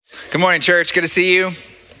Good morning, church. Good to see you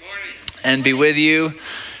and be with you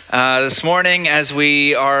this morning as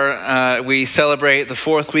we celebrate the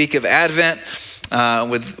fourth week of Advent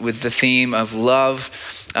with the theme of love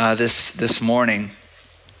this morning.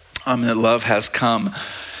 That love has come.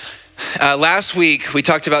 Last week we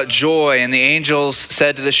talked about joy, and the angels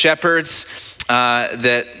said to the shepherds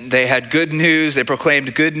that they had good news. They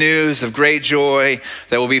proclaimed good news of great joy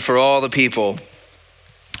that will be for all the people.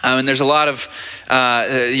 And there's a lot of,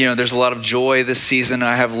 there's a lot of joy this season.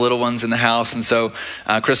 I have little ones in the house, and so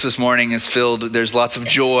Christmas morning is filled. There's lots of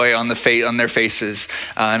joy on their faces,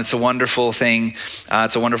 and it's a wonderful thing.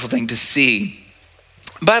 It's a wonderful thing to see.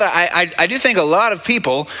 But I do think a lot of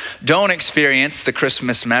people don't experience the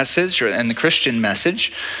Christmas message and the Christian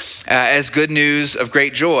message as good news of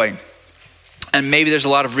great joy, and maybe there's a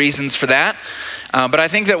lot of reasons for that. But I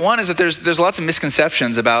think that one is that there's lots of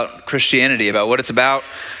misconceptions about Christianity, about what it's about,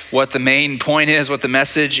 what the main point is, what the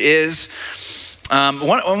message is.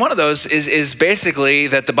 One of those is basically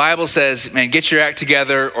that the Bible says, man, get your act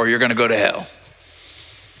together or you're going to go to hell.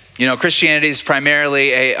 You know, Christianity is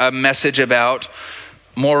primarily a message about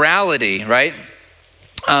morality, right?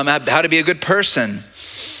 How to be a good person.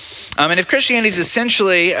 And if Christianity is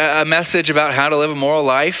essentially a message about how to live a moral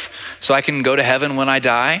life so I can go to heaven when I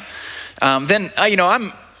die, then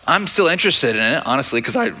I'm still interested in it, honestly,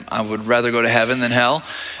 because I would rather go to heaven than hell.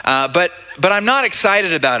 But I'm not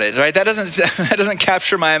excited about it, right? That doesn't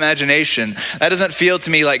capture my imagination. That doesn't feel to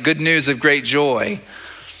me like good news of great joy.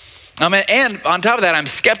 And on top of that, I'm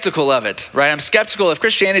skeptical of it, right? I'm skeptical. If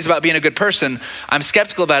Christianity is about being a good person, I'm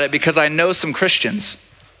skeptical about it because I know some Christians.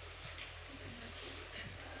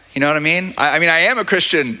 You know what I mean? I am a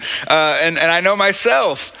Christian, and I know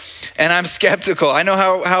myself, and I'm skeptical. I know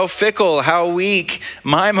how fickle, how weak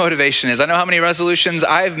my motivation is. I know how many resolutions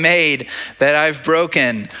I've made that I've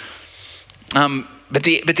broken. But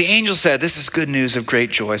the angel said, this is good news of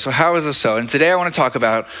great joy. So how is this so? And today I want to talk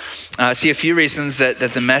about, see a few reasons that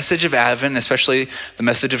the message of Advent, especially the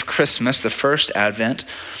message of Christmas, the first Advent,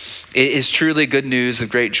 is truly good news of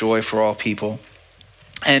great joy for all people.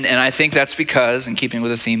 And I think that's because, in keeping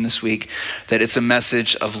with the theme this week, that it's a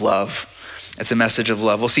message of love. It's a message of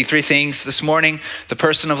love. We'll see three things this morning: the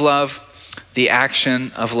person of love, the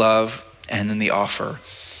action of love, and then the offer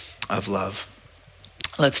of love.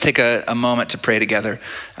 Let's take a moment to pray together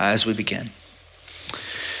as we begin.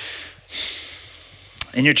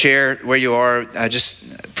 In your chair where you are,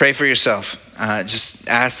 just pray for yourself. Just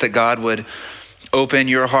ask that God would open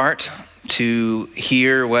your heart to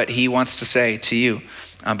hear what he wants to say to you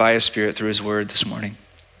by his Spirit through his word this morning.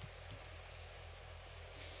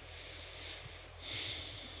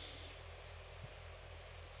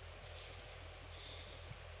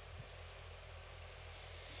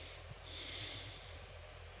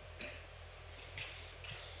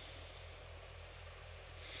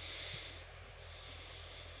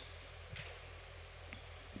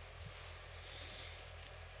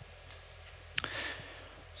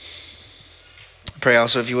 Pray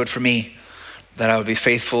also, if you would, for me, that I would be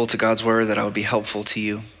faithful to God's word, that I would be helpful to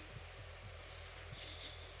you.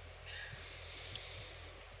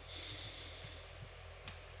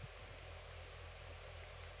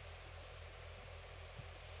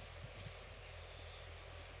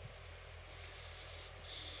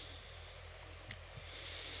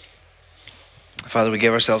 Father, we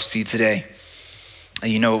give ourselves to you today.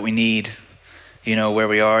 You know what we need. You know where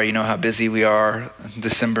we are. You know how busy we are in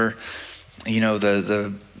December. You know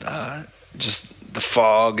just the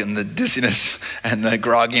fog and the dizziness and the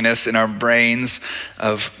grogginess in our brains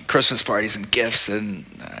of Christmas parties and gifts and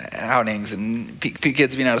outings and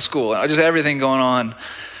kids being out of school and just everything going on.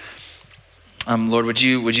 Lord, would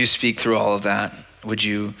you speak through all of that? Would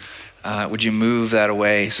you move that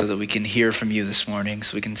away so that we can hear from you this morning,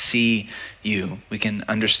 so we can see you, we can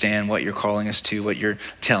understand what you're calling us to, what you're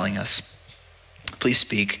telling us. Please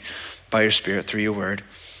speak by your Spirit through your word.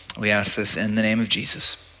 We ask this in the name of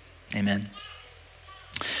Jesus. Amen.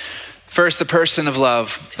 First, the person of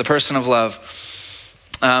love. The person of love.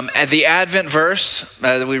 At the Advent verse,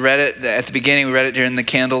 we read it at the beginning, we read it during the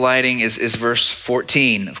candle lighting, is verse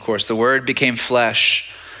 14. Of course, the word became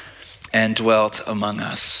flesh and dwelt among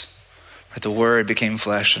us. The word became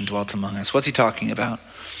flesh and dwelt among us. What's he talking about?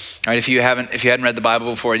 All right, if you hadn't read the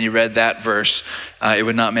Bible before and you read that verse, it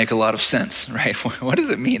would not make a lot of sense, right? What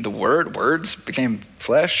does it mean? The words became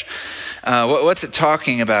flesh? What's it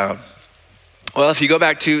talking about? Well, if you go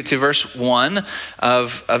back to verse 1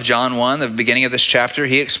 of John 1, the beginning of this chapter,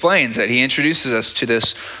 he explains that he introduces us to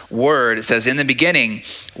this word. It says, in the beginning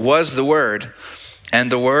was the word,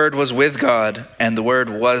 and the word was with God, and the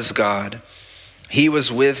word was God. He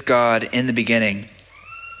was with God in the beginning.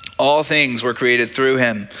 All things were created through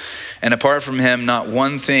him, and apart from him, not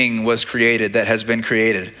one thing was created that has been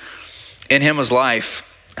created. In him was life,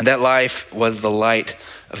 and that life was the light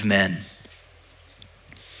of men.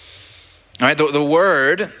 All right, the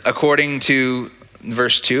word, according to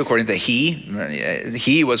verse 2, according to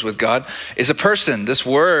he was with God, is a person. This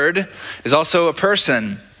word is also a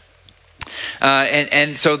person.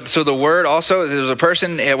 So the word also, there was a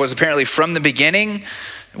person. It was apparently from the beginning,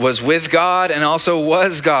 was with God, and also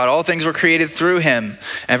was God. All things were created through him.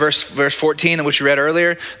 And verse 14, which we read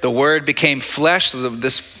earlier, the word became flesh. So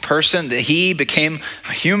this person, he became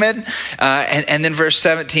human. And then verse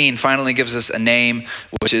 17 finally gives us a name,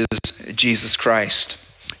 which is Jesus Christ.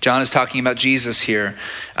 John is talking about Jesus here,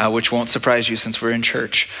 which won't surprise you since we're in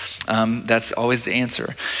church. That's always the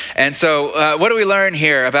answer. And so what do we learn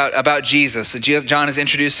here about Jesus? John is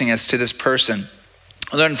introducing us to this person.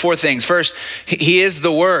 We learn four things. First, he is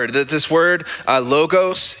the word. This word,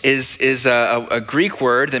 logos, is a Greek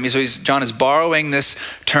word. That means John is borrowing this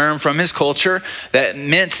term from his culture that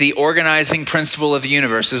meant the organizing principle of the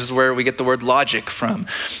universe. This is where we get the word logic from.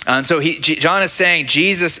 And so John is saying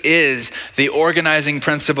Jesus is the organizing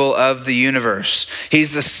principle of the universe.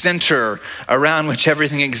 He's the center around which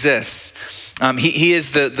everything exists. He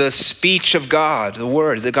is the speech of God, the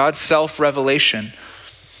word, the God's self-revelation.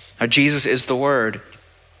 Jesus is the word.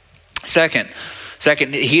 Second,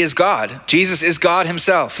 he is God. Jesus is God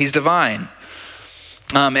himself. He's divine.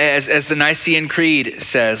 As the Nicene Creed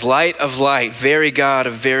says, light of light, very God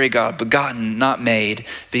of very God, begotten, not made,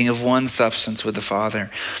 being of one substance with the Father.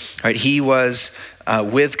 Right? He was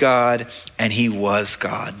with God, and he was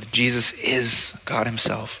God. Jesus is God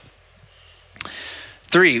himself.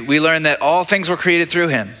 3, we learn that all things were created through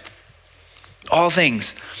him. All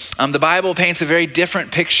things. The Bible paints a very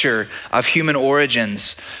different picture of human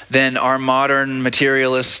origins than our modern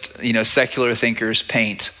materialist, secular thinkers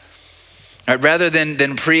paint. Right? Rather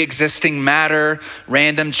than pre-existing matter,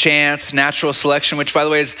 random chance, natural selection, which by the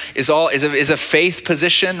way is a faith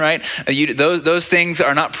position, right? Those things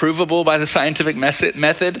are not provable by the scientific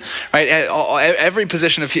method, right? Every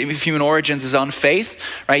position of human origins is on faith,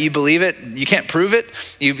 right? You believe it, you can't prove it.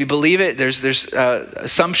 You believe it. There's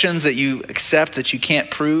assumptions that you accept that you can't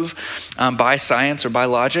prove by science or by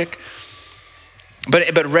logic.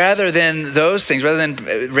 But rather than those things, rather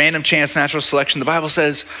than random chance, natural selection, the Bible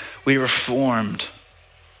says we were formed.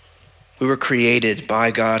 We were created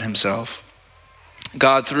by God himself.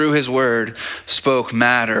 God, through his word, spoke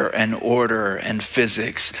matter and order and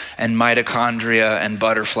physics and mitochondria and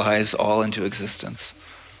butterflies all into existence.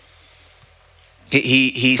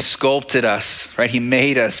 He sculpted us, right? He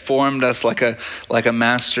made us, formed us like a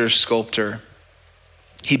master sculptor.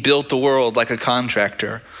 He built the world like a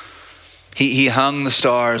contractor. He hung the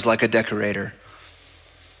stars like a decorator.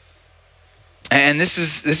 And this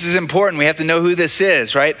is important. We have to know who this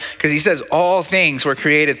is, right? Because he says all things were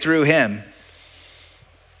created through him.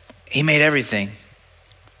 He made everything.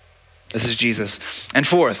 This is Jesus. And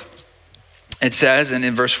fourth, it says, and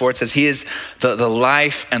in verse 4 it says, he is the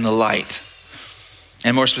life and the light.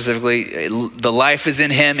 And more specifically, the life is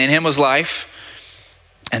in him was life,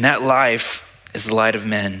 and that life is the light of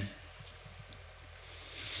men.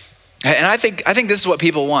 And I think this is what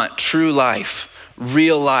people want: true life,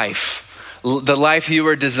 real life, the life you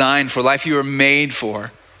were designed for, life you were made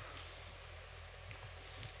for.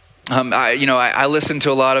 I listen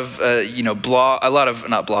to a lot of not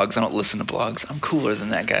blogs. I don't listen to blogs. I'm cooler than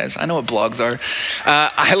that, guys. I know what blogs are.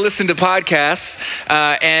 I listen to podcasts,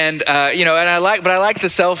 and I like the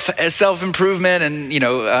self improvement and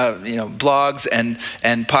blogs and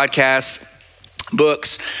podcasts.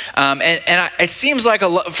 Books, it seems like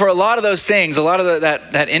for a lot of those things, a lot of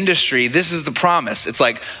that industry, this is the promise. It's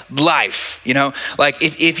like life, like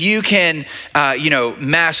if you can,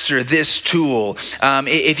 master this tool,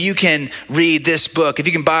 if you can read this book, if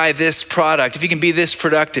you can buy this product, if you can be this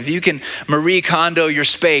productive, if you can Marie Kondo your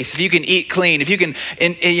space, if you can eat clean, if you can,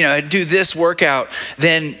 do this workout,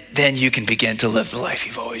 then you can begin to live the life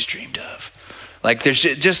you've always dreamed of. Like there's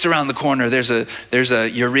just around the corner, there's a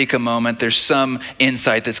eureka moment. There's some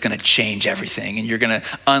insight that's going to change everything, and you're going to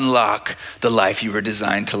unlock the life you were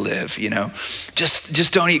designed to live.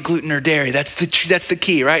 Just don't eat gluten or dairy. That's the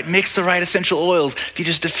key, right? Mix the right essential oils. If you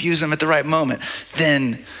just diffuse them at the right moment,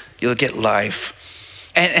 then you'll get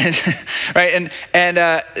life. And right,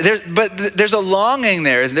 there's a longing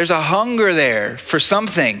there. There's a hunger there for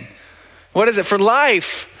something. What is it? For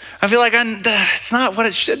life. I feel like it's not what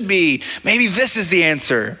it should be. Maybe this is the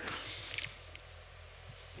answer.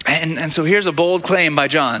 And so here's a bold claim by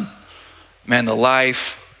John. Man, the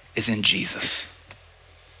life is in Jesus.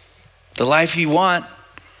 The life you want,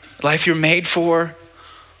 the life you're made for,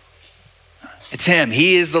 It's him.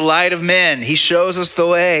 He is the light of men. He shows us the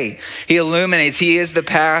way. He illuminates. He is the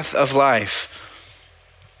path of life.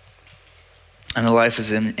 And the life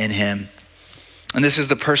is in him. And this is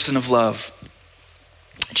the person of love.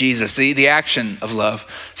 Jesus, the action of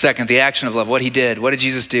love. Second, the action of love, what he did. What did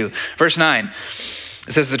Jesus do? Verse 9,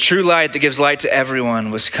 it says, the true light that gives light to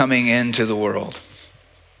everyone was coming into the world.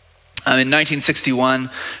 In 1961,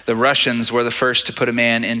 the Russians were the first to put a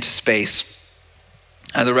man into space.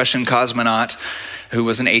 The Russian cosmonaut, who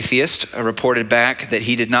was an atheist, reported back that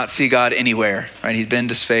he did not see God anywhere. Right? He'd been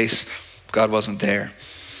to space. God wasn't there.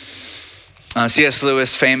 C.S.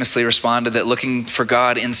 Lewis famously responded that looking for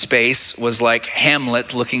God in space was like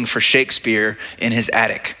Hamlet looking for Shakespeare in his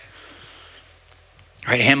attic.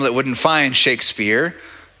 Right? Hamlet wouldn't find Shakespeare,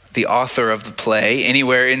 the author of the play,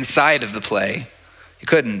 anywhere inside of the play. He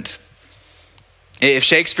couldn't. If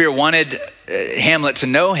Shakespeare wanted Hamlet to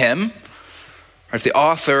know him, or if the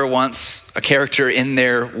author wants a character in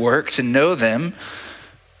their work to know them,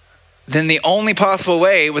 then the only possible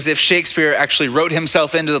way was if Shakespeare actually wrote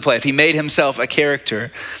himself into the play, if he made himself a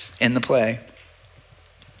character in the play.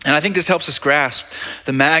 And I think this helps us grasp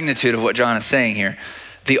the magnitude of what John is saying here.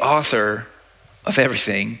 The author of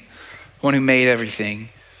everything, one who made everything,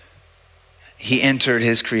 he entered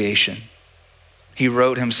his creation. He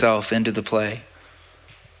wrote himself into the play.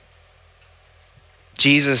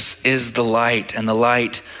 Jesus is the light, and the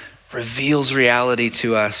light reveals reality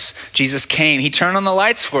to us. Jesus came, he turned on the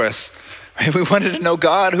lights for us. Right? We wanted to know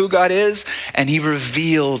God, who God is, and he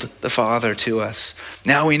revealed the Father to us.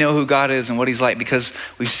 Now we know who God is and what he's like because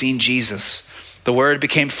we've seen Jesus. The Word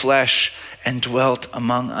became flesh and dwelt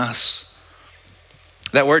among us.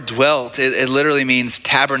 That word dwelt, it literally means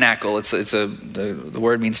tabernacle. The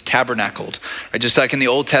word means tabernacled. Right? Just like in the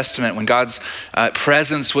Old Testament when God's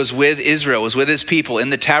presence was with Israel, was with his people in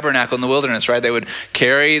the tabernacle in the wilderness, right? They would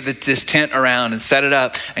carry this tent around and set it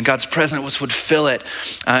up and God's presence would fill it.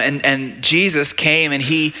 And Jesus came and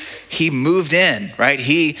he moved in, right?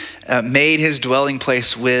 He made his dwelling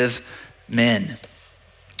place with men.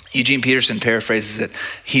 Eugene Peterson paraphrases it,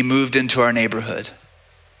 he moved into our neighborhood.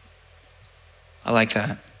 I like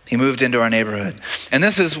that. He moved into our neighborhood. And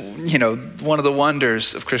this is, one of the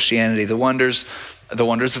wonders of Christianity, the wonders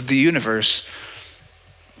of the universe.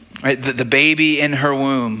 Right? The baby in her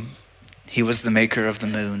womb, he was the maker of the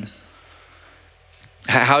moon.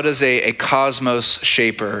 How does a cosmos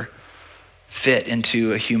shaper fit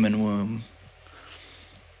into a human womb?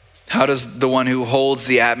 How does the one who holds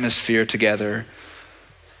the atmosphere together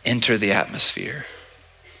enter the atmosphere?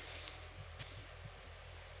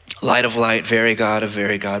 Light of light, very God of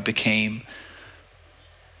very God, became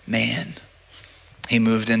man. He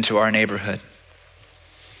moved into our neighborhood.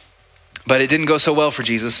 But it didn't go so well for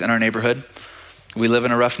Jesus in our neighborhood. We live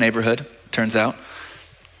in a rough neighborhood, turns out,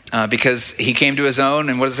 because he came to his own,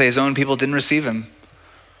 and what does it say? His own people didn't receive him.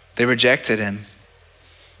 They rejected him.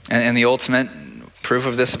 And the ultimate proof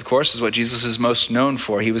of this, of course, is what Jesus is most known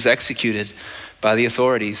for. He was executed by the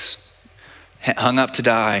authorities, hung up to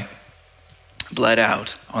die, bled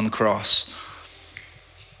out on the cross.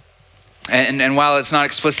 And while it's not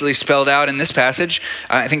explicitly spelled out in this passage,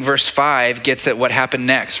 I think verse 5 gets at what happened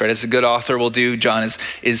next, right? As a good author will do, John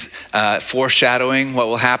is foreshadowing what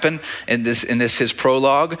will happen in this his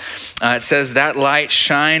prologue. It says, that light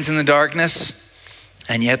shines in the darkness,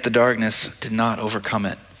 and yet the darkness did not overcome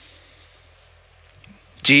it.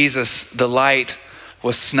 Jesus, the light,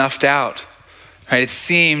 was snuffed out. Right? It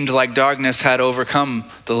seemed like darkness had overcome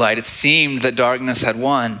the light. It seemed that darkness had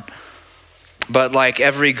won. But like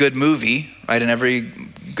every good movie, right? And every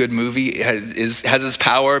good movie has its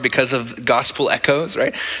power because of gospel echoes,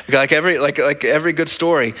 right? Like every good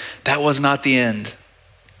story, that was not the end.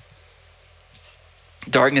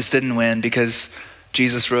 Darkness didn't win because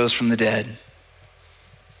Jesus rose from the dead.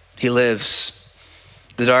 He lives.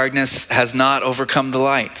 The darkness has not overcome the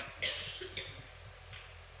light.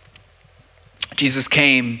 Jesus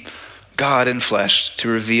came, God in flesh, to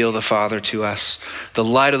reveal the Father to us. The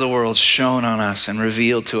light of the world shone on us and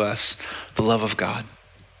revealed to us the love of God.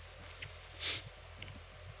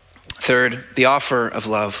 Third, the offer of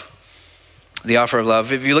love. The offer of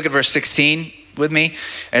love. If you look at verse 16 with me,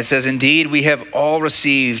 it says, indeed, we have all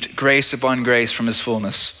received grace upon grace from his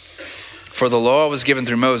fullness. For the law was given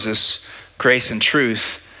through Moses, grace and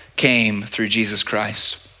truth came through Jesus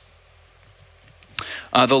Christ.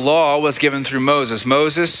 The law was given through Moses.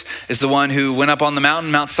 Moses is the one who went up on the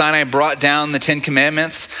mountain, Mount Sinai, brought down the 10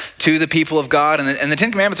 Commandments to the people of God. And the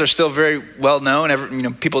 10 Commandments are still very well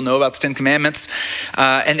known. People know about the 10 Commandments.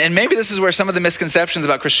 And maybe this is where some of the misconceptions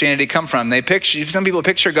about Christianity come from. Some people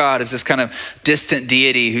picture God as this kind of distant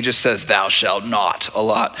deity who just says, "Thou shalt not," a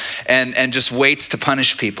lot, and just waits to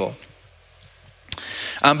punish people.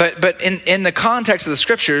 But in the context of the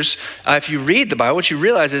scriptures, if you read the Bible, what you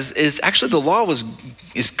realize is actually the law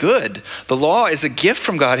is good. The law is a gift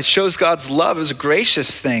from God. It shows God's love. It was a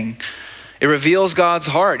gracious thing. It reveals God's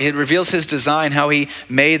heart. It reveals his design, how he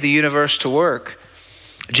made the universe to work.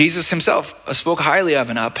 Jesus himself spoke highly of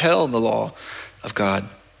and upheld the law of God.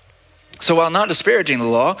 So while not disparaging the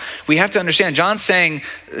law, we have to understand John's saying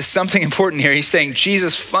something important here. He's saying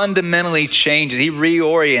Jesus fundamentally changes. He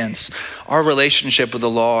reorients our relationship with the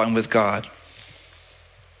law and with God.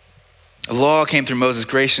 The law came through Moses.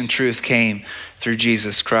 Grace and truth came through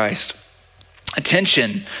Jesus Christ. A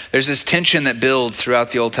tension. There's this tension that builds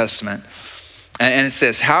throughout the Old Testament. And it's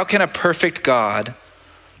this: how can a perfect God,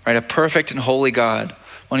 right, a perfect and holy God,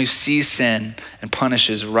 one who sees sin and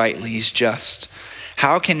punishes rightly, he's just,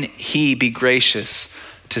 how can he be gracious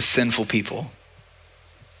to sinful people?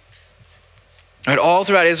 Right, all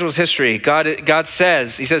throughout Israel's history, God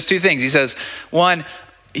says, he says two things. He says, one,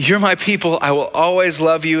 you're my people. I will always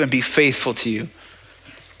love you and be faithful to you.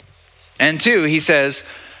 And two, he says,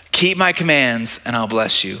 keep my commands and I'll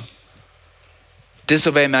bless you.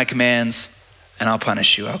 Disobey my commands and I'll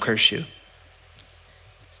punish you. I'll curse you.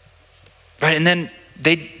 Right, and then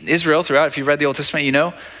Israel throughout, if you've read the Old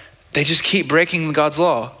Testament, they just keep breaking God's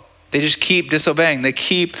law. They just keep disobeying. They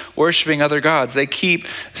keep worshiping other gods. They keep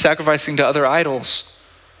sacrificing to other idols.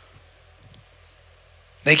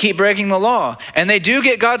 They keep breaking the law. And they do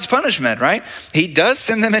get God's punishment, right? He does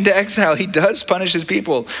send them into exile. He does punish his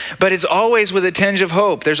people. But it's always with a tinge of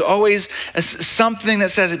hope. There's always something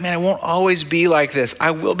that says, man, it won't always be like this.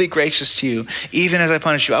 I will be gracious to you, even as I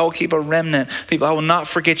punish you. I will keep a remnant. People, I will not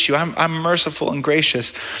forget you. I'm merciful and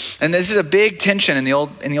gracious. And this is a big tension in the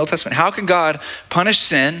Old Testament. How can God punish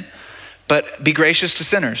sin, but be gracious to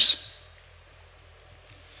sinners?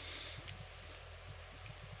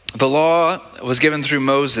 The law was given through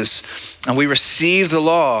Moses, and we receive the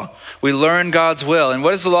law. We learn God's will. And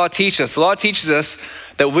what does the law teach us? The law teaches us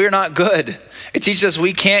that we're not good. It teaches us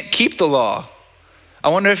we can't keep the law. I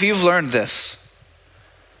wonder if you've learned this.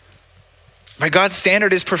 Right? God's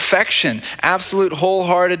standard is perfection, absolute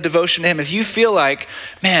wholehearted devotion to him. If you feel like,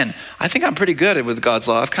 man, I think I'm pretty good with God's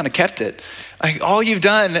law, I've kind of kept it. Like, all you've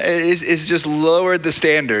done is just lowered the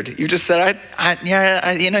standard. You just said,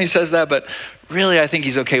 he says that, but really, I think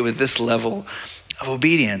he's okay with this level of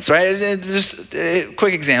obedience, right? Just a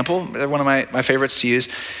quick example, one of my favorites to use,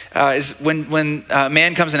 is when a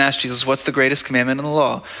man comes and asks Jesus, what's the greatest commandment in the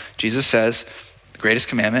law? Jesus says, the greatest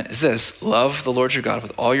commandment is this: love the Lord your God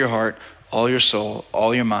with all your heart, all your soul,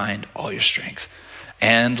 all your mind, all your strength,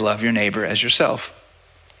 and love your neighbor as yourself.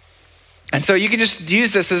 And so you can just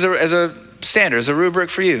use this as a standard, as a rubric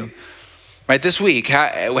for you. Right, this week,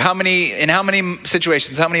 in how many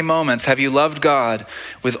situations, how many moments have you loved God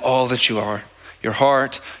with all that you are? Your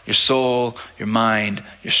heart, your soul, your mind,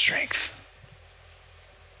 your strength.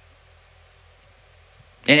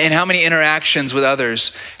 And how many interactions with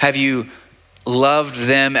others have you loved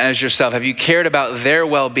them as yourself? Have you cared about their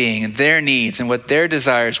well-being and their needs and what their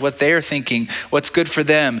desires, what they're thinking, what's good for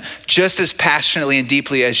them, just as passionately and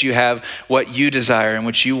deeply as you have what you desire and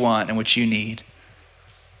what you want and what you need?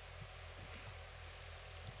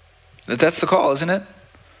 That's the call, isn't it?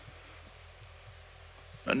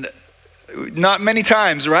 Not many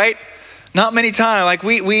times, right? Not many times. Like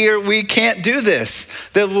we can't do this.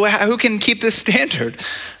 Who can keep this standard,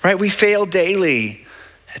 right? We fail daily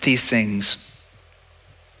at these things.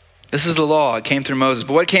 This is the law. It came through Moses.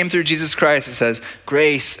 But what came through Jesus Christ? It says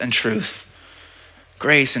grace and truth.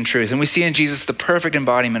 Grace and truth. And we see in Jesus the perfect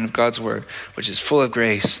embodiment of God's word, which is full of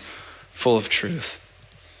grace, full of truth.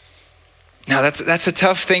 Now that's a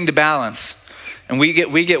tough thing to balance. And we get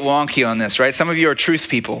wonky on this, right? Some of you are truth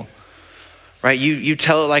people, right? You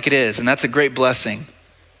tell it like it is, and that's a great blessing.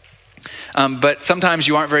 But sometimes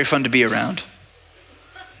you aren't very fun to be around.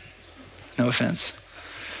 No offense.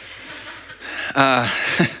 I'm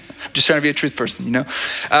just trying to be a truth person,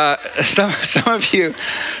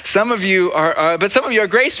 Some of you are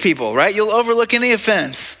grace people, right? You'll overlook any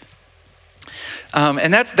offense.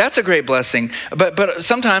 And that's a great blessing. But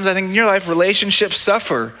sometimes I think in your life, relationships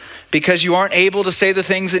suffer because you aren't able to say the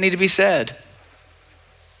things that need to be said.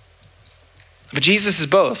 But Jesus is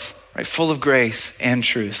both, right? Full of grace and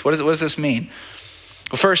truth. What does this mean?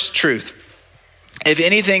 Well, first, truth. if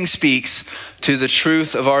anything speaks to the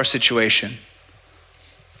truth of our situation,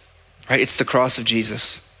 right, it's the cross of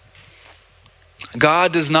Jesus.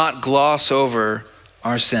 God does not gloss over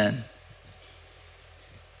our sin.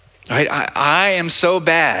 Right? I am so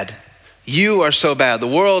bad. You are so bad. The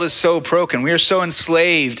world is so broken. We are so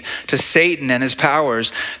enslaved to Satan and his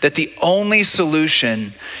powers that the only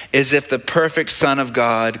solution is if the perfect Son of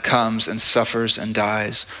God comes and suffers and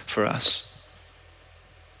dies for us.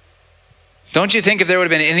 Don't you think if there would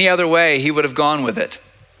have been any other way, he would have gone with it?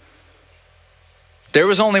 There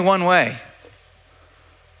was only one way.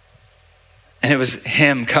 And it was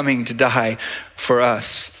him coming to die for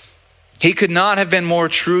us. He could not have been more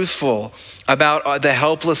truthful about the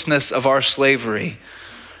helplessness of our slavery,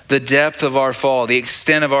 the depth of our fall, the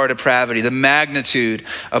extent of our depravity, the magnitude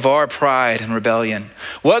of our pride and rebellion.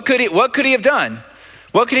 What could he have done?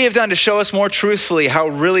 What could he have done to show us more truthfully how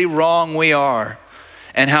really wrong we are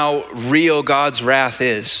and how real God's wrath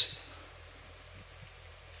is?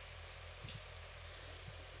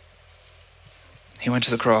 He went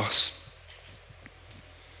to the cross.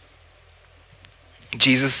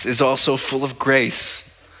 Jesus is also full of grace.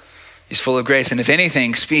 He's full of grace. And if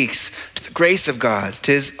anything speaks to the grace of God,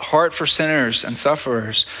 to his heart for sinners and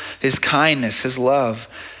sufferers, his kindness, his love,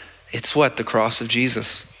 it's what? The cross of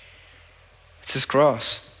Jesus. It's his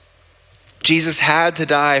cross. Jesus had to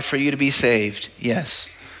die for you to be saved, yes.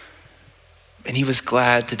 And he was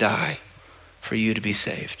glad to die for you to be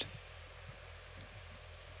saved.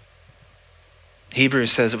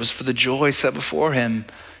 Hebrews says it was for the joy set before him,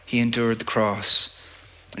 he endured the cross.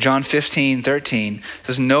 John 15:13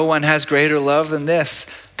 says, no one has greater love than this,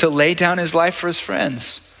 to lay down his life for his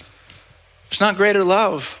friends. There's not greater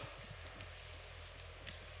love.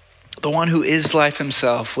 The one who is life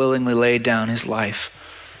himself willingly laid down his life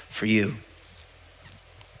for you.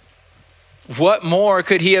 What more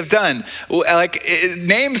could he have done? Like,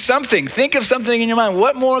 name something. Think of something in your mind.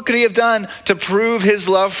 What more could he have done to prove his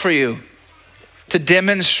love for you? To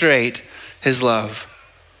demonstrate his love?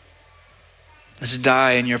 To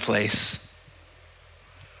die in your place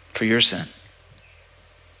for your sin.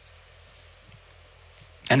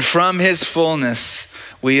 And from his fullness,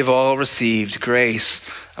 we have all received grace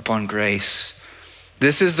upon grace.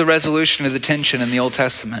 This is the resolution of the tension in the Old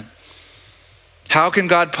Testament. How can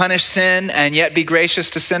God punish sin and yet be gracious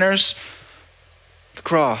to sinners? The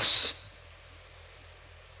cross.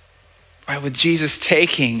 Right, with Jesus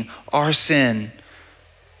taking our sin,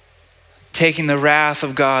 taking the wrath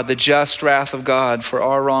of God, the just wrath of God for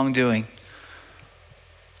our wrongdoing.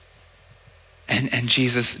 And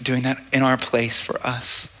Jesus doing that in our place for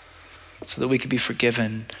us so that we could be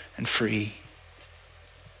forgiven and free.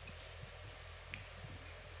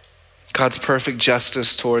 God's perfect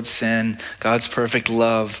justice towards sin, God's perfect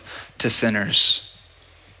love to sinners.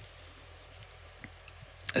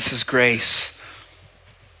 This is grace.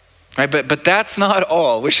 Right, but that's not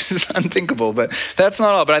all, which is unthinkable, but that's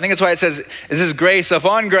not all. But I think that's why it says, this is grace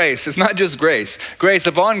upon grace. It's not just grace. Grace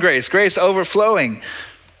upon grace, grace overflowing.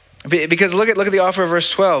 Because look at the offer of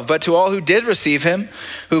verse 12. But to all who did receive him,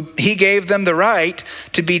 he gave them the right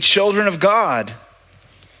to be children of God.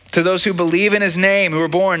 To those who believe in his name, who were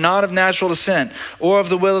born not of natural descent, or of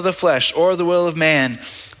the will of the flesh, or of the will of man,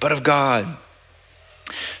 but of God.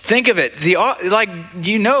 Think of it.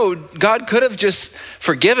 God could have just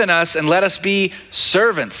forgiven us and let us be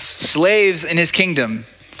servants, slaves in his kingdom.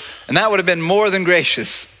 And that would have been more than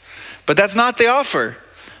gracious. But that's not the offer.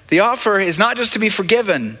 The offer is not just to be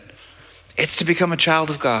forgiven. It's to become a child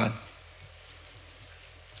of God.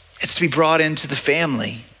 It's to be brought into the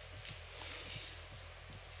family.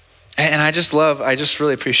 And I just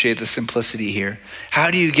really appreciate the simplicity here. How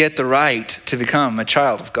do you get the right to become a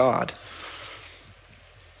child of God?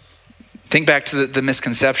 Think back to the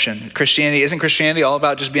misconception. Isn't Christianity all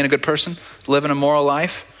about just being a good person, living a moral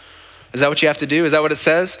life? Is that what you have to do? Is that what it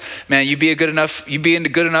says? Man, you be a good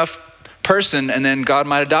enough person, and then God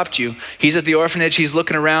might adopt you. He's at the orphanage. He's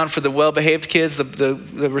looking around for the well-behaved kids, the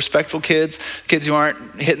respectful kids who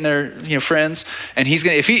aren't hitting their friends. And he's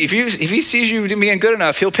gonna if he sees you being good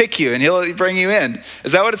enough, he'll pick you and he'll bring you in.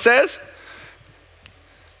 Is that what it says?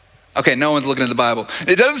 Okay, no one's looking at the Bible.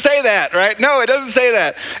 It doesn't say that, right? No, it doesn't say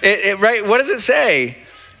that. Right? What does it say?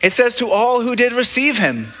 It says to all who did receive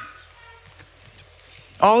him.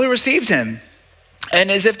 All who received him. And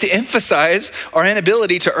as if to emphasize our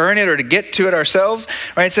inability to earn it or to get to it ourselves,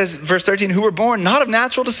 right? It says, verse 13, who were born not of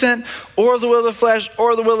natural descent or of the will of the flesh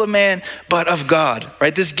or the will of man, but of God,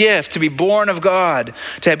 right? This gift to be born of God,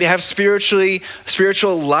 to have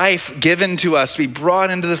spiritual life given to us, to be brought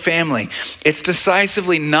into the family. It's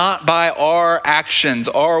decisively not by our actions,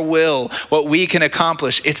 our will, what we can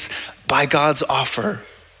accomplish. It's by God's offer.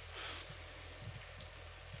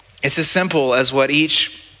 It's as simple as what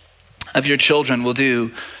each of your children will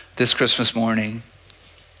do this Christmas morning.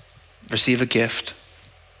 Receive a gift.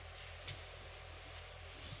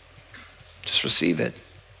 Just receive it.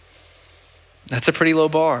 That's a pretty low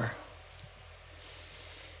bar.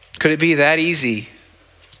 Could it be that easy?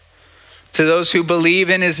 To those who believe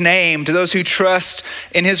in his name, to those who trust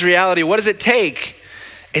in his reality, what does it take?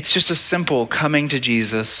 It's just a simple coming to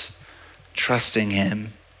Jesus, trusting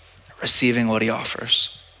him, receiving what he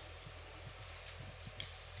offers.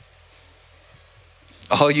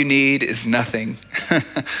 All you need is nothing.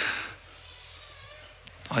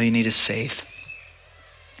 All you need is faith.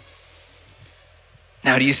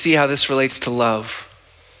 Now, do you see how this relates to love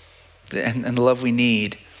and the love we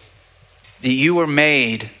need? You were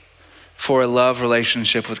made for a love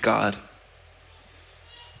relationship with God.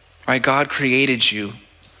 Right? God created you,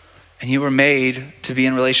 and you were made to be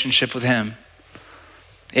in relationship with him.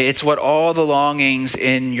 It's what all the longings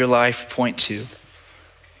in your life point to.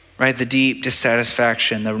 Right? The deep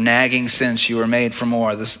dissatisfaction, the nagging sense you were made for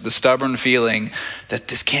more, the stubborn feeling that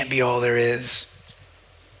this can't be all there is.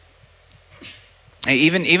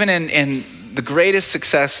 Even in the greatest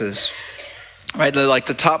successes, right? Like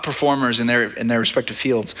the top performers in their respective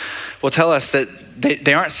fields will tell us that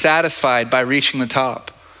they aren't satisfied by reaching the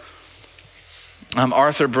top.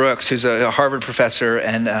 Arthur Brooks, who's a Harvard professor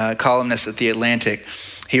and columnist at The Atlantic,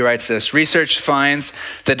 he writes this: research finds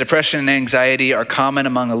that depression and anxiety are common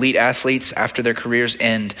among elite athletes after their careers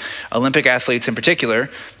end. Olympic athletes in particular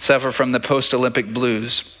suffer from the post-Olympic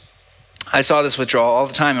blues. I saw this withdrawal all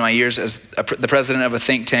the time in my years as the president of a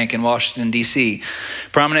think tank in Washington, D.C.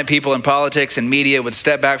 Prominent people in politics and media would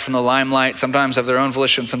step back from the limelight, sometimes of their own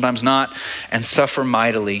volition, sometimes not, and suffer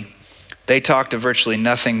mightily. They talked of virtually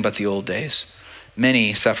nothing but the old days.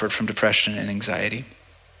 Many suffered from depression and anxiety.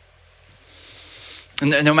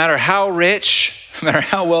 And no matter how rich, no matter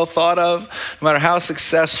how well thought of, no matter how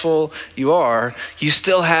successful you are, you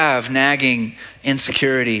still have nagging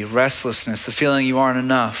insecurity, restlessness, the feeling you aren't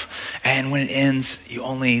enough. And when it ends, you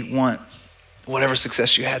only want whatever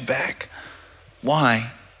success you had back.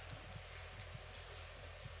 Why?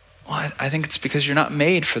 Well, I think it's because you're not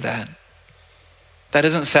made for that. That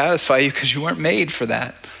doesn't satisfy you because you weren't made for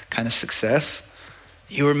that kind of success.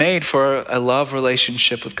 You were made for a love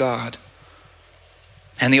relationship with God.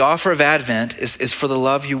 And the offer of Advent is for the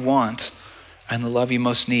love you want and the love you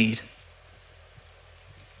most need.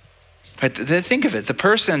 Right? Think of it. The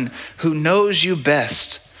person who knows you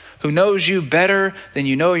best, who knows you better than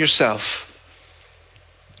you know yourself,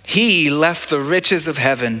 he left the riches of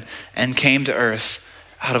heaven and came to earth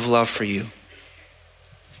out of love for you.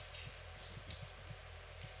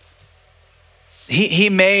 He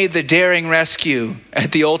made the daring rescue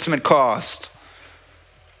at the ultimate cost.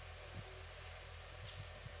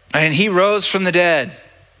 And he rose from the dead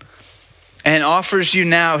and offers you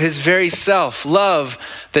now his very self, love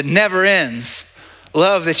that never ends,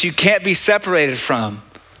 love that you can't be separated from.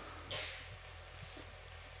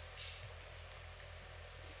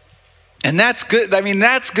 And that's good. I mean,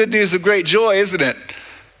 that's good news of great joy, isn't it?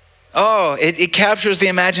 Oh, it captures the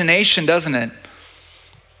imagination, doesn't it?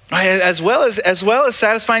 Right, as well as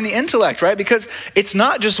satisfying the intellect, right? Because it's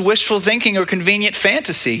not just wishful thinking or convenient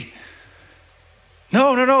fantasy.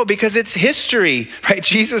 No, because it's history, right?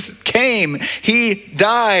 Jesus came, he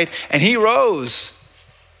died, and he rose.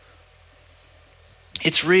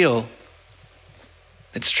 It's real.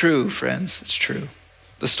 It's true, friends. It's true.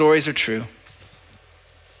 The stories are true.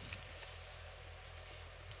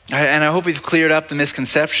 And I hope we've cleared up the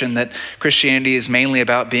misconception that Christianity is mainly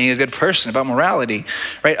about being a good person, about morality,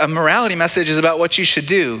 right? A morality message is about what you should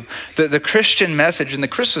do. The Christian message and the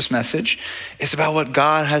Christmas message is about what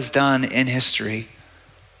God has done in history.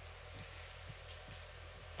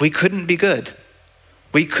 We couldn't be good.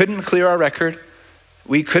 We couldn't clear our record.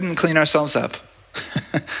 We couldn't clean ourselves up,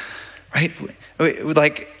 right?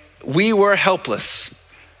 We were helpless,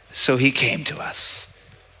 so he came to us.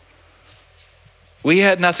 We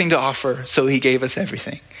had nothing to offer, so he gave us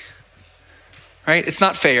everything, right? It's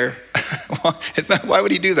not fair. Why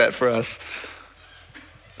would he do that for us?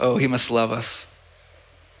 Oh, he must love us.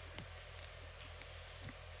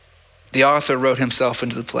 The author wrote himself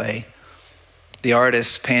into the play. The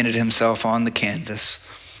artist painted himself on the canvas,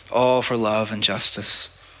 all for love and justice,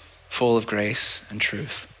 full of grace and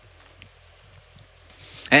truth.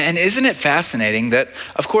 And isn't it fascinating that,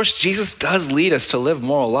 of course, Jesus does lead us to live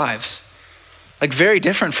moral lives, like very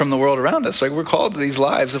different from the world around us. Like we're called to these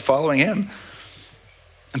lives of following him.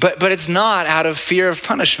 But it's not out of fear of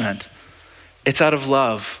punishment. It's out of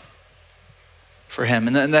love. for him.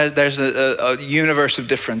 And then there's a universe of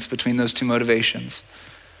difference between those two motivations.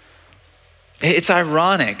 It's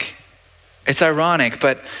ironic. It's ironic,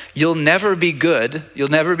 but you'll never be good. You'll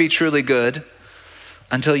never be truly good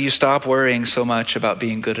until you stop worrying so much about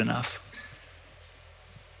being good enough.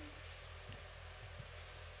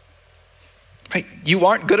 Right? You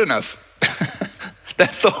aren't good enough.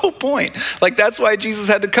 That's the whole point. Like, that's why Jesus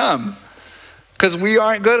had to come, because we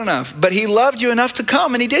aren't good enough. But he loved you enough to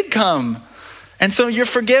come, and he did come. And so you're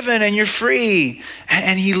forgiven and you're free.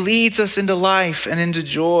 And he leads us into life and into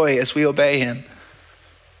joy as we obey him.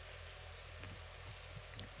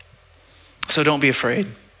 So don't be afraid.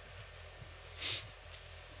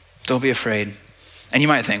 Don't be afraid. And you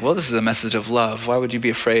might think, well, this is a message of love. Why would you be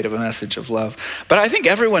afraid of a message of love? But I think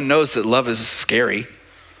everyone knows that love is scary,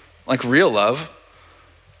 like real love.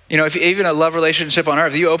 You know, if even a love relationship on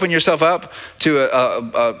earth, you open yourself up to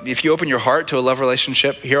if you open your heart to a love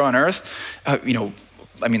relationship here on earth,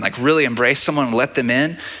 like really embrace someone and let them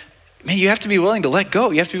in, man, you have to be willing to let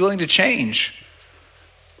go. You have to be willing to change.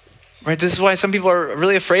 Right? This is why some people are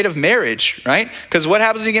really afraid of marriage, right? Because what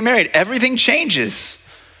happens when you get married? Everything changes.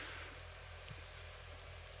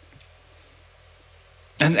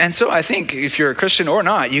 And so I think if you're a Christian or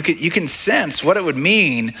not, you can sense what it would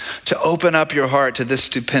mean to open up your heart to this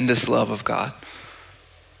stupendous love of God.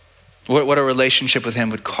 What a relationship with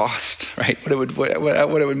him would cost, right? What it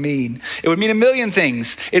would mean. It would mean a million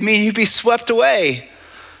things. It'd mean you'd be swept away,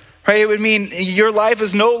 right? It would mean your life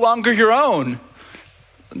is no longer your own,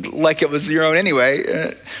 like it was your own anyway.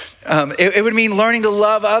 It would mean learning to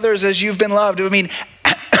love others as you've been loved. It would mean,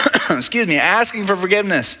 asking for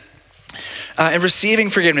forgiveness. And receiving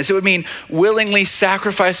forgiveness. It would mean willingly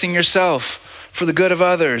sacrificing yourself for the good of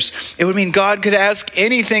others. It would mean God could ask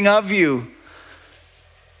anything of you.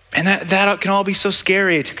 And that can all be so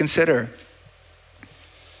scary to consider.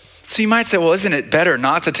 So you might say, well, isn't it better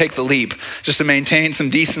not to take the leap, just to maintain some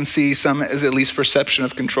decency, some at least perception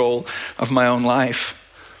of control of my own life?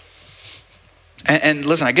 And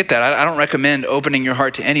listen, I get that. I don't recommend opening your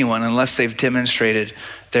heart to anyone unless they've demonstrated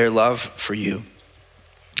their love for you.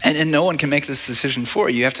 And no one can make this decision for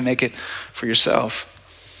you. You have to make it for yourself.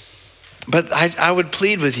 But I would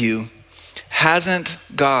plead with you, hasn't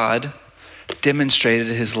God demonstrated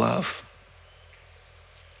his love?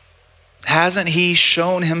 Hasn't he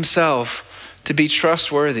shown himself to be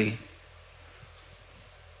trustworthy?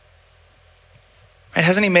 And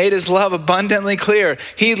hasn't he made his love abundantly clear?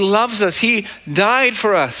 He loves us. He died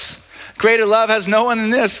for us. Greater love has no one than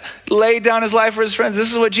this, laid down his life for his friends.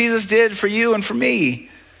 This is what Jesus did for you and for me.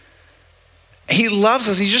 He loves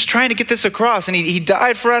us. He's just trying to get this across. And he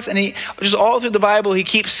died for us. And he just all through the Bible, he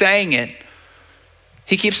keeps saying it.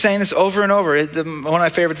 He keeps saying this over and over. One of my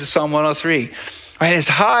favorites is Psalm 103. Right? As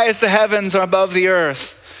high as the heavens are above the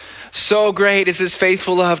earth, so great is his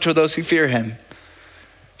faithful love toward those who fear him.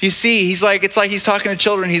 You see, it's like he's talking to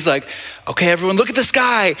children. He's like, okay, everyone, look at the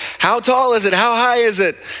sky. How tall is it? How high is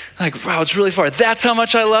it? Like, wow, it's really far. That's how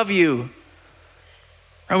much I love you.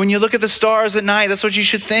 Or when you look at the stars at night, that's what you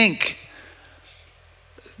should think.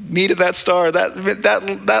 Meet at that star.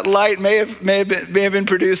 That light may have been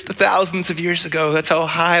produced thousands of years ago. That's how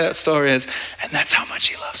high that star is, and that's how much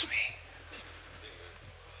he loves me.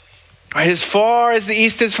 Right, as far as the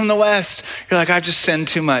east is from the west, you're like, I've just sinned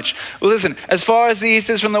too much. Well, listen, as far as the east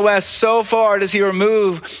is from the west, so far does he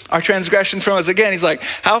remove our transgressions from us. Again, he's like,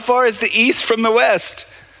 how far is the east from the west?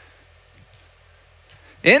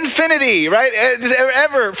 Infinity, right?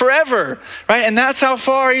 Ever, forever, right? And that's how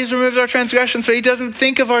far he's removed our transgressions. So he doesn't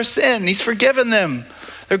think of our sin. He's forgiven them.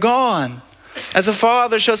 They're gone. As a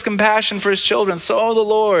father shows compassion for his children, so the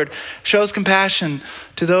Lord shows compassion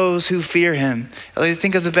to those who fear him.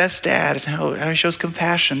 Think of the best dad and how he shows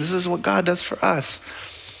compassion. This is what God does for us.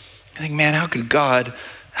 I think, man, how could God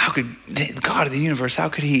of the universe, how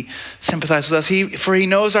could he sympathize with us? For he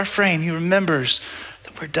knows our frame. He remembers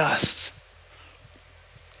that we're dust.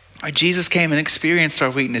 Right, Jesus came and experienced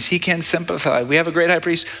our weakness. He can sympathize. We have a great high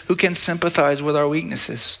priest who can sympathize with our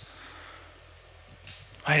weaknesses.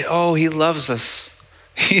 Right? Oh, he loves us.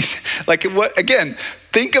 He's like, what? Again,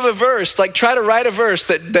 think of a verse. Like, try to write a verse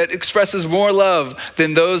that expresses more love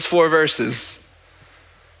than those 4 verses.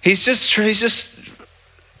 He's just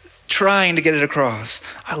trying to get it across.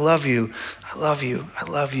 I love you. I love you. I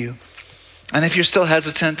love you. And if you're still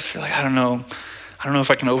hesitant, if you're like, I don't know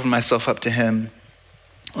if I can open myself up to him.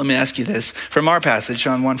 Let me ask you this. From our passage,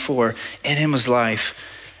 John 1:4, in him was life,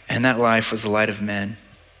 and that life was the light of men.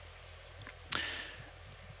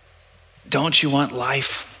 Don't you want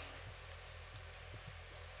life?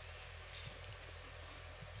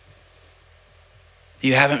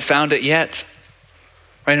 You haven't found it yet.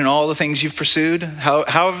 right? And all the things you've pursued, how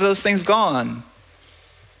have those things gone?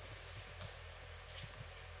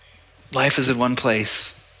 Life is in one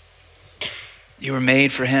place. You were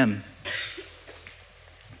made for him.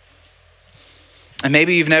 And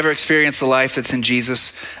maybe you've never experienced the life that's in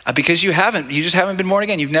Jesus because you just haven't been born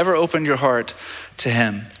again. You've never opened your heart to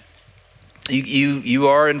him. You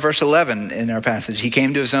are in verse 11 in our passage. He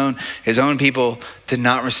came to his own people did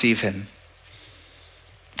not receive him.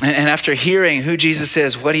 And after hearing who Jesus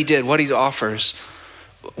is, what he did, what he offers,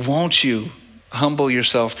 won't you humble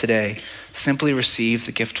yourself today? Simply receive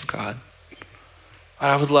the gift of God.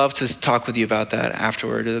 I would love to talk with you about that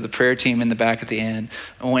afterward. The prayer team in the back at the end,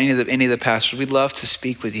 or any of the pastors, we'd love to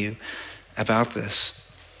speak with you about this.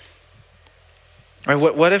 Right?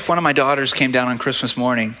 What if one of my daughters came down on Christmas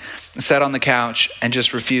morning and sat on the couch and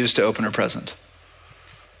just refused to open her present?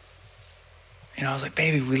 I was like,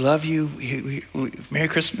 baby, we love you. Merry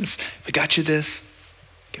Christmas. We got you this.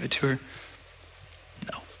 Give it to her.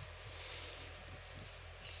 No.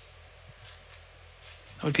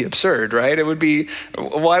 That would be absurd, right?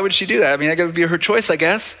 Why would she do that? That would be her choice, I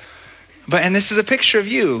guess. And this is a picture of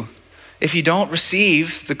you. If you don't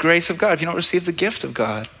receive the grace of God, if you don't receive the gift of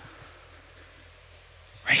God,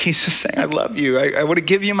 right? He's just saying, I love you. I want to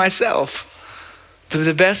give you myself.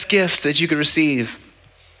 The best gift that you could receive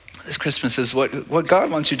this Christmas is what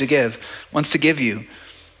God wants to give you,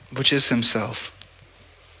 which is himself.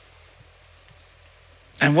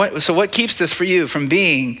 And what keeps this for you from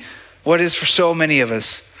being what is for so many of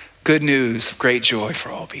us good news of great joy for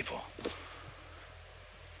all people?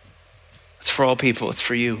 It's for all people. It's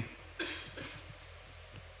for you.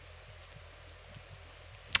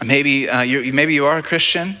 Maybe you are a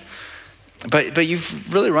Christian, but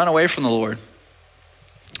you've really run away from the Lord.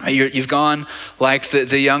 You've gone like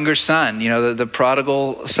the younger son, the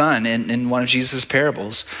prodigal son in one of Jesus'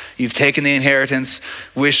 parables. You've taken the inheritance,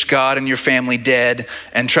 wished God and your family dead,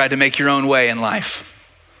 and tried to make your own way in life.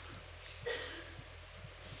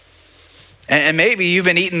 And maybe you've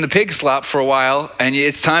been eating the pig slop for a while, and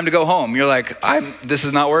it's time to go home. You're like, this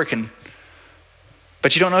is not working.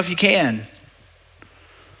 But you don't know if you can.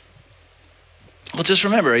 Well, just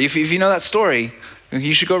remember, if you know that story,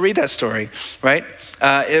 you should go read that story, right?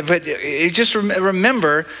 But just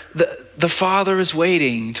remember, the Father is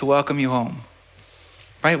waiting to welcome you home,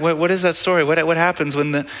 right? What is that story? What happens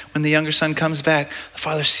when the younger son comes back? The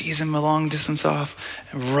Father sees him a long distance off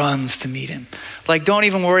and runs to meet him. Like, don't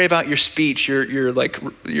even worry about your speech,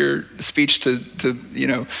 your speech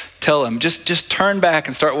to tell him. Just turn back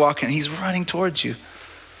and start walking. He's running towards you,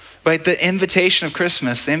 right? The invitation of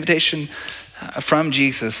Christmas, the invitation from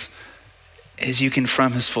Jesus, is you can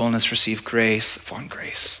from his fullness receive grace upon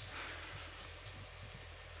grace.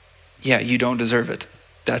 Yeah, you don't deserve it.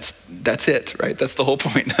 That's it, right? That's the whole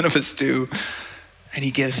point. None of us do. And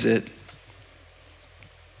he gives it.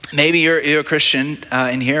 Maybe you're a Christian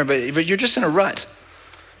in here, but you're just in a rut.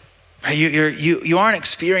 Right? You aren't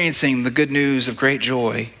experiencing the good news of great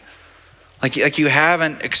joy. Like you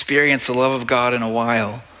haven't experienced the love of God in a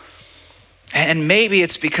while. And maybe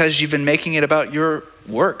it's because you've been making it about your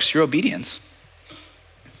works, your obedience.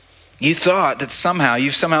 You thought that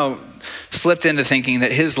you've somehow slipped into thinking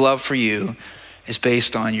that his love for you is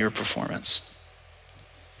based on your performance.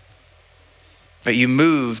 But you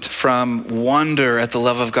moved from wonder at the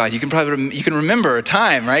love of God. You can remember a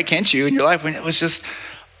time, right? Can't you, in your life when it was just,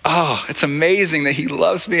 it's amazing that he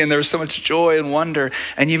loves me, and there was so much joy and wonder.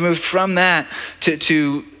 And you moved from that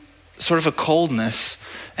to sort of a coldness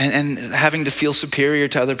and having to feel superior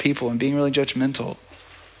to other people and being really judgmental.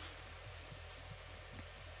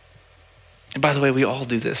 And by the way, we all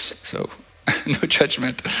do this, so no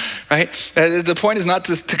judgment, right? The point is not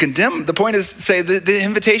to condemn. The point is to say the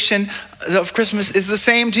invitation of Christmas is the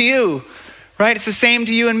same to you, right? It's the same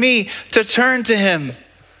to you and me, to turn to him,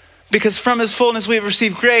 because from his fullness we have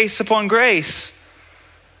received grace upon grace,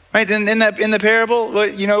 right? In the parable,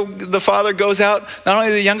 the father goes out, not only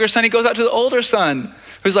the younger son, he goes out to the older son,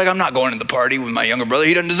 who's like, I'm not going to the party with my younger brother.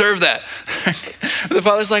 He doesn't deserve that. The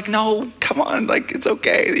father's like, no, come on. Like, it's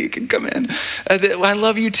okay. You can come in. I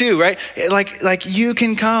love you too, right? Like you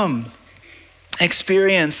can come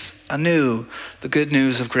experience anew the good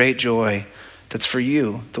news of great joy that's for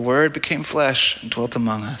you. The Word became flesh and dwelt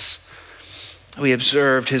among us. We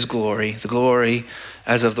observed his glory, the glory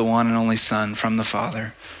as of the one and only Son from the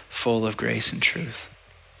Father, full of grace and truth.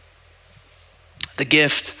 The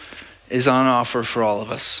gift is on offer for all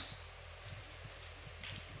of us.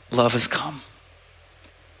 Love has come.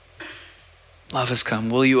 Love has come.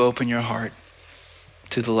 Will you open your heart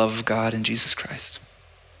to the love of God in Jesus Christ?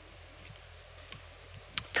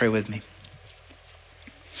 Pray with me.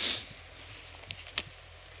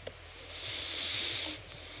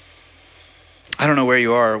 I don't know where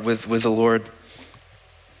you are with the Lord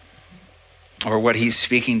or what he's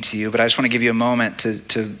speaking to you, but I just want to give you a moment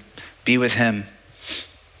to be with him.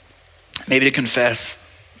 Maybe to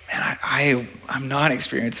confess, man, I'm not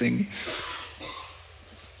experiencing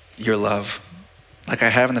your love like I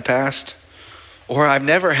have in the past, or I've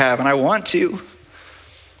never have and I want to.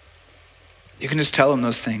 You can just tell him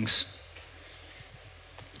those things.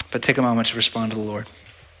 But take a moment to respond to the Lord.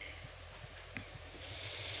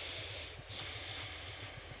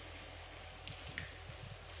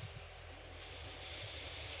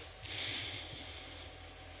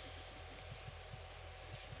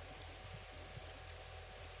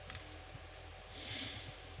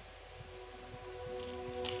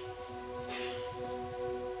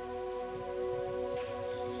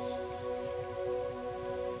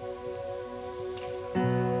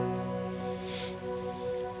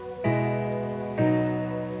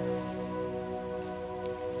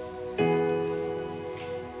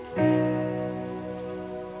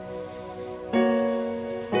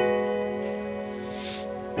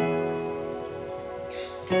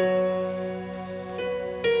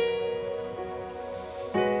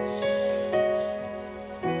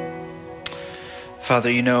 Father,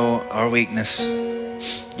 you know our weakness.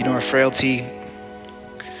 You know our frailty.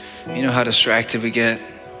 You know how distracted we get,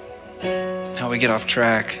 how we get off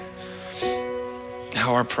track,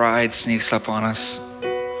 how our pride sneaks up on us,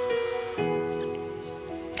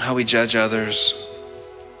 how we judge others.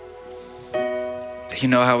 You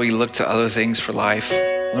know how we look to other things for life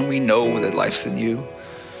when we know that life's in you.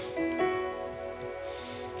 And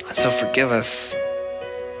so forgive us.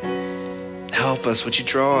 Help us. Would you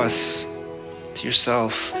draw us to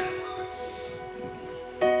yourself?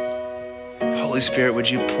 Holy Spirit, would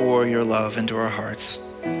you pour your love into our hearts?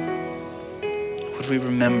 Would we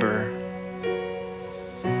remember?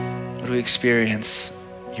 Would we experience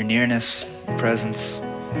your nearness, your presence?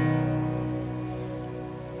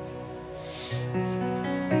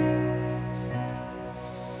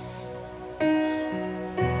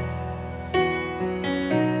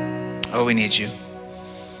 Oh, we need you.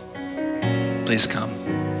 Please come.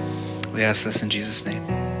 We ask this in Jesus'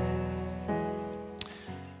 name.